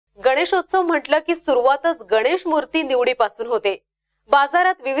गणेशोत्सव म्हटलं की सुरुवातच गणेश मूर्ती निवडीपासून होते।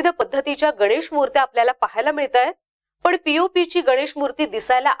 बाजारात विविध पद्धतीच्या गणेश मूर्त्या आपल्याला पाहायला मिळतात, पण पीओपीची गणेश मूर्ती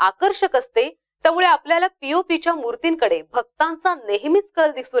दिसायला आकर्षक असते, त्यामुळे आपल्याला पीओपीच्या मूर्तींकडे भक्तांचा नेहमीच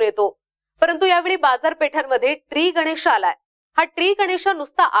कल दिसून येतो। परंतु यावेळी बाजारपेठांमध्ये ट्री गणेश आलाय। हा ट्री गणेश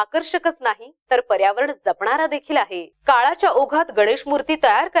नुसता आकर्षकच नाही, तर पर्यावरण जपणारा देखील आहे। काळाच्या ओघात गणेश मूर्ती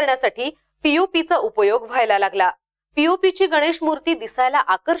तयार करण्यासाठी पीओपीचा उपयोग व्हायला लागला। पीओपीची गणेश मूर्ती दिसायला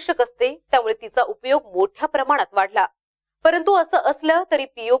आकर्षक असते, त्यामुळे तिचा उपयोग मोठ्या प्रमाणात वाढला। परंतु असं असलं तरी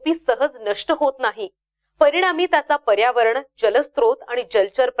पीओपी सहज नष्ट होत नाही। परिणामी त्याचा पर्यावरण, जलस्रोत आणि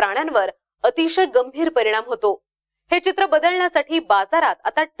जलचर प्राण्यांवर अतिशय गंभीर परिणाम होतो। हे चित्र बदलण्यासाठी बाजारात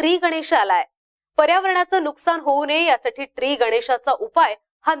आता ट्री गणेश आलाय। पर्यावरणाचं नुकसान होऊ नये यासाठी ट्री गणेशाचा उपाय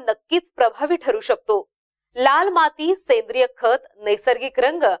हा नक्कीच प्रभावी ठरू शकतो। लाल माती, सेंद्रिय खत, नैसर्गिक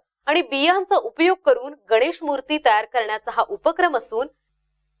रंग आणि बियांचा उपयोग करून गणेश मूर्ती तयार करण्याचा हा उपक्रम असून,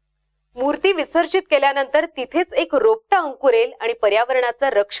 मूर्ती विसर्जित केल्यानंतर तिथेच एक रोपटा अंकुरेल आणि पर्यावरणाचं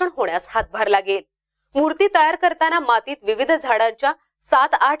रक्षण होण्यास हातभार लागेल। मूर्ती तयार करताना मातीत विविध झाडांच्या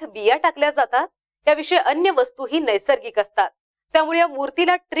 7-8 बिया टाकल्या जातात। त्याविषयी अन्य वस्तूही नैसर्गिक असतात, त्यामुळे या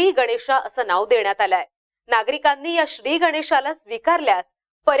मूर्तीला ट्री गणेशा असं नाव देण्यात आलंय। नागरिकांनी या श्री गणेशाला स्वीकारल्यास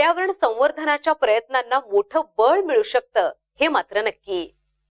पर्यावरण संवर्धनाच्या प्रयत्नांना मोठं बळ मिळू शकतं, हे मात्र नक्की।